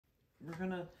we're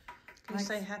gonna. Can you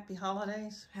say happy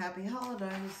holidays? Happy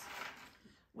holidays.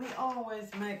 We always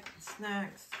make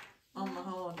snacks on the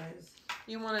holidays.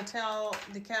 You want to tell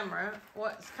the camera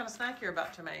what kind of snack you're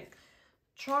about to make?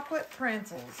 Chocolate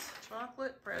pretzels.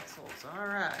 Chocolate pretzels. All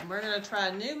right. And we're going to try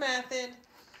a new method.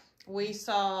 We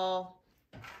saw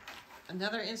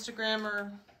another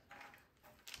Instagrammer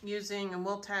using, and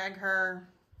we'll tag her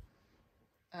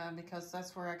because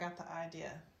that's where I got the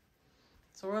idea.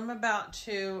 So I'm about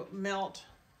to melt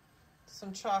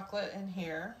some chocolate in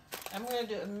here. I'm going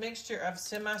to do a mixture of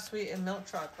semi-sweet and milk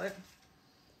chocolate.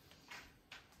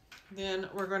 Then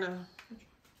we're going to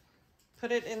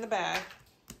put it in the bag.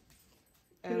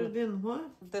 Put it in what?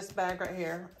 This bag right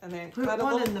here. And then Put cut a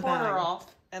little corner bag?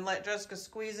 off and let Jessica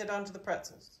squeeze it onto the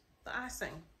pretzels. The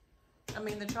icing. I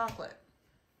mean the chocolate.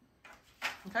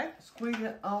 Okay? Squeeze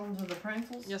it onto the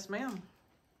pretzels? Yes, ma'am.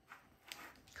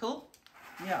 Cool?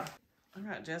 Yeah. All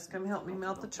right, Jess, come help me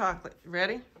melt the chocolate. You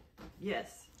ready?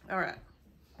 Yes. All right.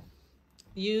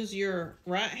 Use your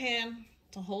right hand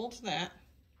to hold that.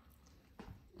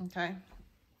 Okay.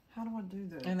 How do I do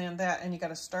that? And then that, and you got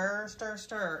to stir, stir,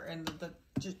 stir. And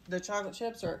the chocolate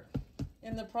chips are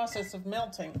in the process of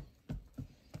melting.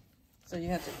 So you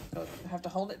have to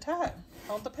hold it tight.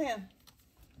 Hold the pan.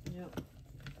 Yep.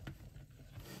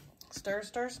 Stir,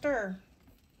 stir, stir.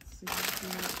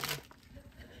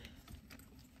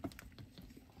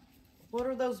 What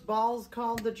are those balls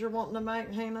called that you're wanting to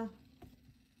make, Hannah?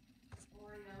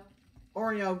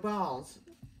 Oreo balls.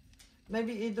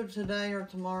 Maybe either today or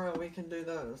tomorrow we can do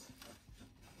those.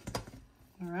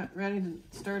 All right, ready to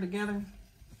stir together?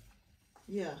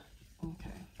 Yeah.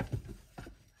 Okay.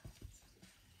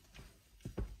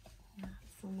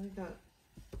 So we got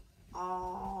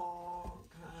all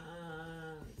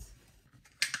kinds.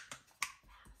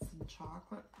 Some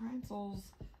chocolate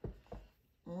pretzels.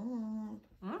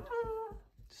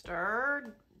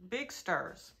 Stirred. Big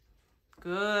stirs.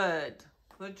 Good.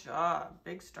 Good job.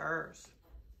 Big stirs.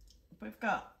 We've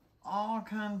got all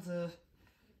kinds of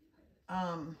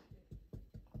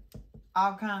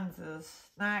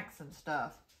snacks and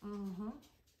stuff. All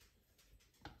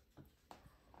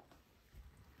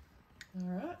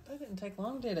right. That didn't take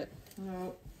long, did it?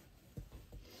 No.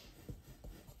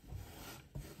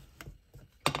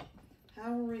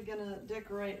 How are we gonna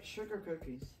decorate sugar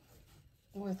cookies?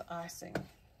 With icing.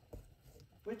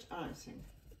 Which icing?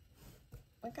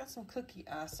 We got some cookie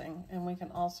icing, and we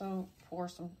can also pour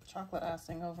some chocolate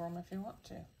icing over them if you want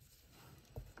to.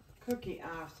 Cookie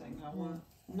icing, I want.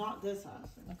 Not this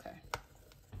icing. Okay.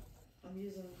 I'm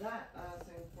using that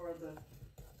icing for the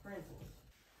pretzels.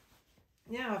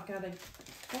 Now I've got to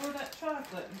pour that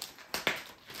chocolate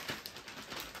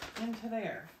into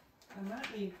there. I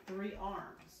might need 3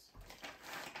 arms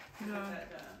to get that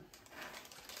done.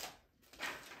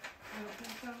 You don't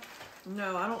think so?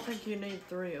 No, I don't think you need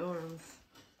 3 arms.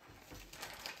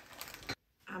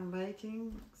 I'm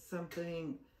making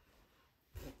something.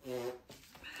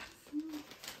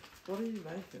 What are you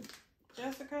making?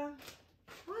 Jessica?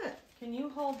 What? Can you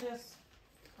hold this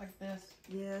like this?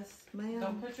 Yes, ma'am.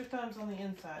 Don't put your thumbs on the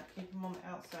inside. Keep them on the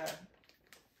outside.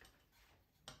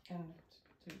 And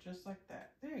do just like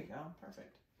that. There you go.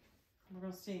 Perfect. We're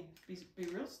going to see. Be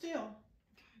real still.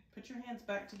 Put your hands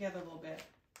back together a little bit.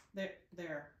 There.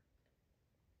 There.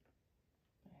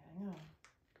 Hang on.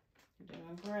 You're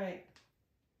doing great.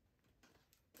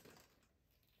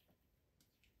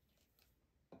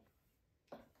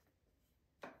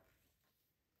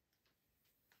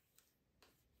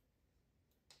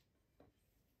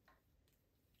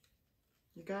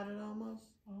 You got it almost?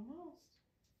 Almost.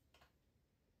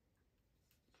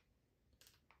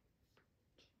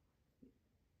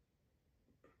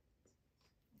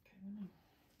 Okay, let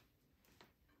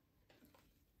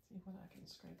me see what I can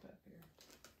scrape up here.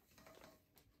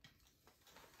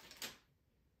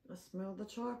 I smell the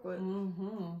chocolate.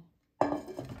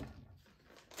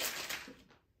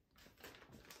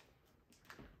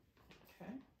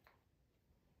 Okay.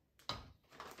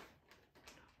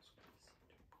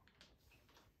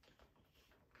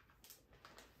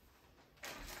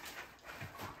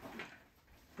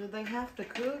 Do they have to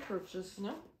cook or just...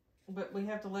 No, but we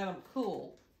have to let them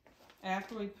cool.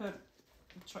 After we put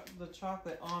the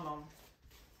chocolate on them,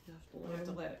 we have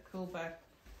to let it cool back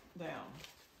down.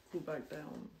 Cool back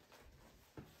down.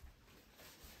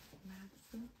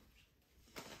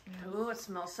 Ooh, it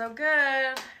smells so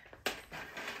good.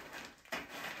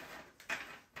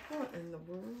 What in the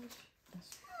world?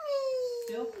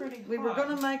 Still pretty hot. We were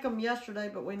going to make them yesterday,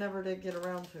 but we never did get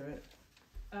around to it.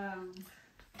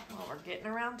 Well, we're getting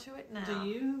around to it now. Do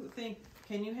you think,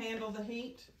 can you handle the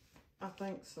heat? I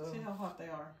think so. See how hot they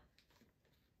are.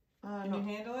 Can you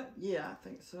handle it? Yeah, I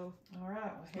think so. All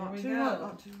right, well, Not here too we go. hot,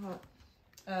 not too hot.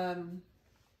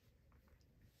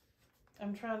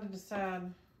 I'm trying to decide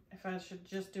if I should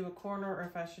just do a corner or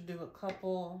if I should do a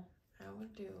couple. I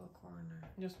would do a corner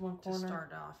Just one to corner.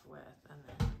 start off with, and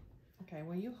then Okay,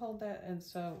 will you hold that and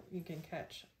so you can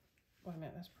catch? Wait a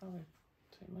minute, that's probably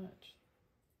too much.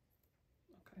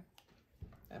 Okay,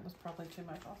 that was probably too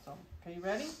much also. Okay, you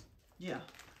ready? Yeah.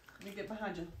 Let me get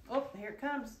behind you. Oh, here it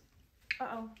comes.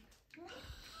 Uh-oh.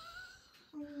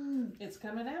 It's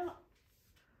coming out.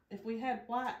 If we had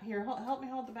white, here, help me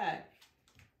hold the bag.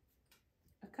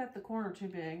 I cut the corner too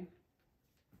big.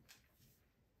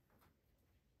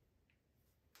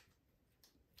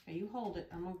 Okay, you hold it.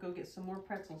 I'm gonna go get some more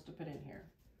pretzels to put in here.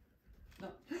 No,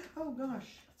 Oh gosh.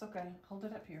 it's okay. Hold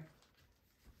it up here.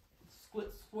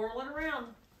 Swirl it around.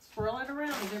 Swirl it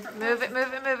around. In different move it, places.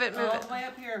 move it, move it, move All it. the way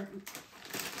up here.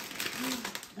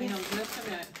 Hang on just a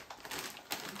minute.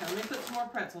 Okay, let me put some more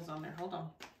pretzels on there. Hold on.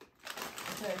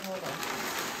 Okay, hold on.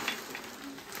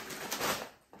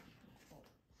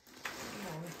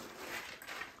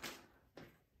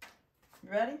 You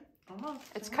ready? Almost.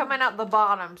 It's Hang on. coming out the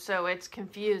bottom, so it's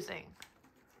confusing.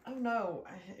 Oh no.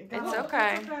 It's Oh,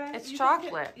 okay. It's okay. It's You can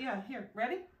chocolate. yeah, here.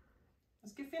 Ready?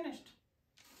 Let's get finished.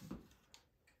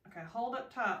 Okay, hold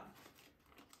up top.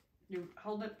 You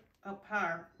hold it up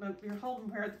higher. Look, you're holding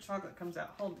where the chocolate comes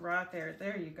out. Hold right there.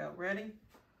 There you go. Ready?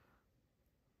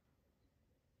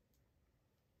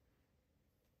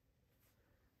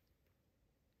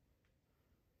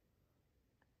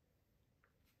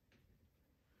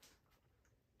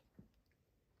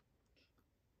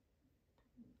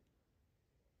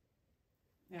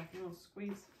 Yeah, if you want to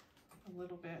squeeze a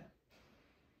little bit.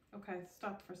 Okay,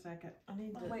 stop for a second. I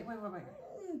need Oh, to. wait.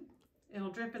 It'll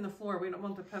drip in the floor. We don't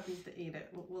want the puppies to eat it.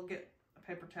 We'll get a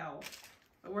paper towel.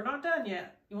 But we're not done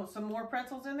yet. You want some more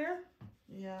pretzels in there?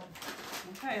 Yeah.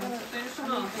 Okay, let's finish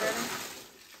them off. Ready?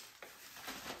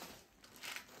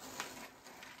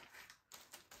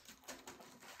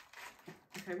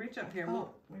 Okay, reach up here. Oh,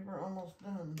 we were almost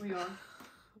done. We are.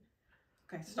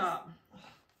 Okay, stop.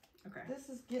 Okay. This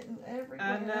is getting everywhere.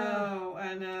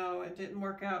 I know. It didn't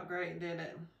work out great, did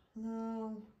it?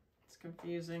 No. It's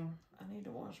confusing. I need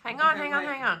to wash. Hang my- on, Okay, hang on,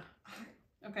 wait. hang on.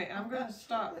 Okay, I'm I've going to got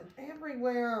stop. chocolate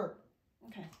everywhere.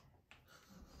 Okay.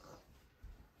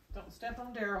 Don't step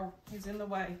on Daryl. He's in the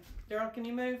way. Daryl, can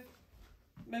you move?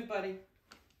 Move, buddy.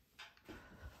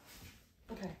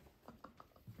 Okay.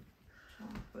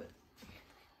 Chocolate.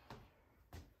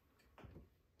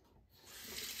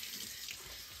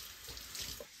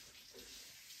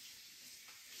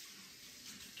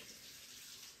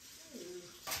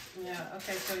 Yeah,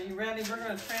 okay, so you ready? We're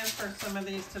going to transfer some of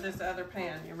these to this other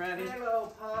pan. You ready?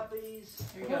 Hello, puppies.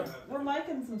 Here you go. We're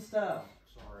making some stuff.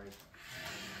 Sorry.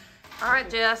 All right,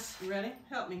 Jess. You ready?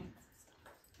 Help me.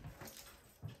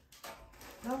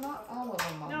 No, not all of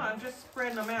them. Mama. No, I'm just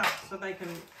spreading them out so they can,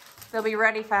 They'll be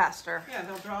ready faster. yeah,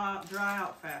 they'll dry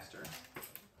out faster.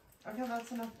 Okay,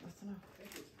 that's enough. That's enough. I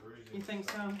think it's bruising. You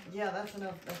think so? Yeah, that's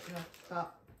enough. That's enough.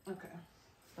 Stop. Okay.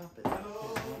 Stop it.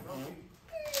 Hello.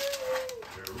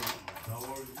 How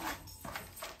are you?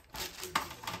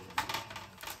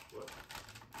 What?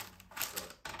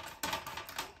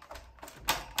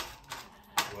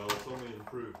 Well, it's only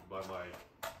improved by my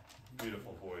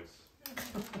beautiful voice.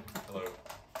 Hello.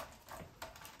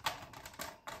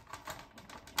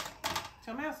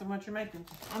 Tell Madison what you're making.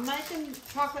 I'm making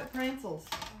chocolate pretzels.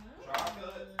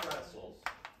 Chocolate pretzels.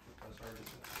 That's hard to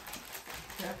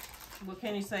say. Okay. Well,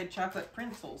 can you say chocolate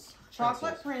pretzels?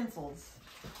 Chocolate pretzels.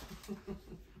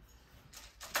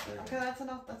 Okay, that's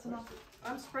enough. That's enough.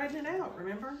 I'm spreading it out,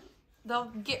 remember?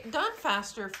 They'll get done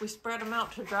faster if we spread them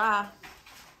out to dry.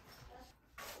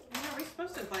 Yeah, are we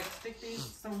supposed to like stick these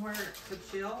somewhere to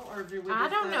chill, or do we? I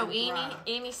just don't let know them dry?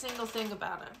 any single thing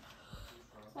about it.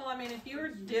 Well, I mean, if you were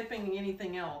dipping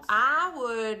anything else, I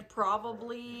would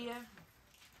probably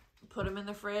put them in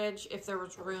the fridge if there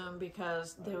was room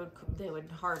because they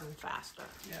would harden faster.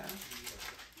 yeah.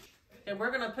 And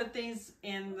we're gonna put these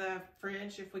in the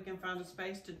fridge if we can find a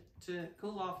space to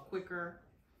cool off quicker,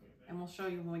 and we'll show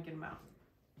you when we get them out.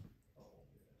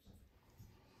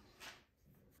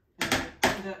 And it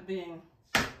ended up being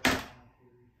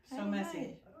so messy.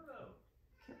 Hey. I don't know.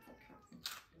 Careful, careful.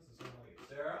 This is only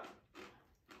Sarah.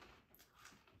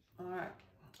 All right.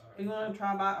 You want to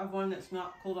try a bite of one that's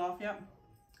not cooled off yet?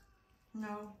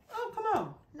 No. Oh, come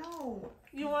on. No.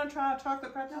 You want to try a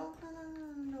chocolate pretzel?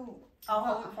 No. I'll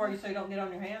hold it for you so you don't get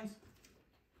on your hands.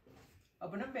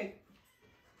 Open it big.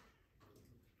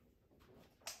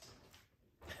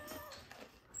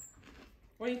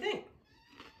 What do you think?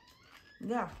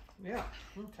 Yeah. Yeah.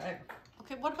 Okay.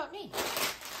 Okay, what about me?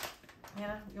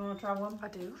 Hannah, you want to try one? I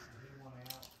do.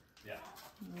 Yeah.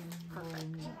 Perfect.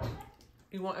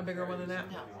 You want a bigger one than that?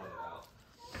 No.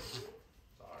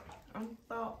 Sorry. I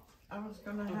thought I was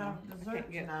gonna have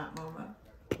dessert get- tonight, Mama.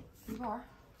 You are.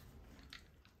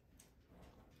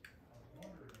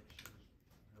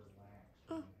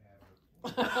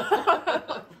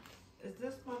 Is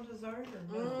this my dessert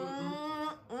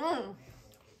or no?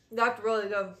 That's really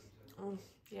good.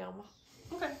 Yum.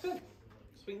 Okay, good.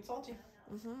 Sweet and salty.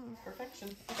 Perfection.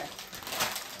 Okay.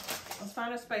 Let's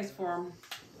find a space for them.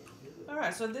 All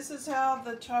right, so this is how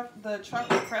the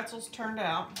chocolate pretzels turned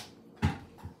out.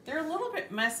 They're a little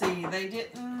bit messy. They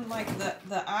didn't, like,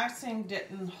 the icing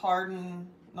didn't harden,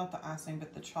 not the icing,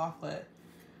 but the chocolate.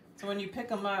 So when you pick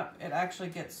them up, it actually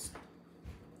gets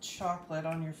chocolate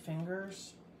on your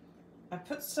fingers. I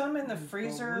put some in the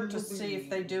freezer to see if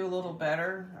they do a little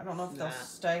better. I don't know if they'll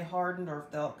stay hardened or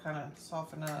if they'll kind of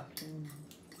soften up.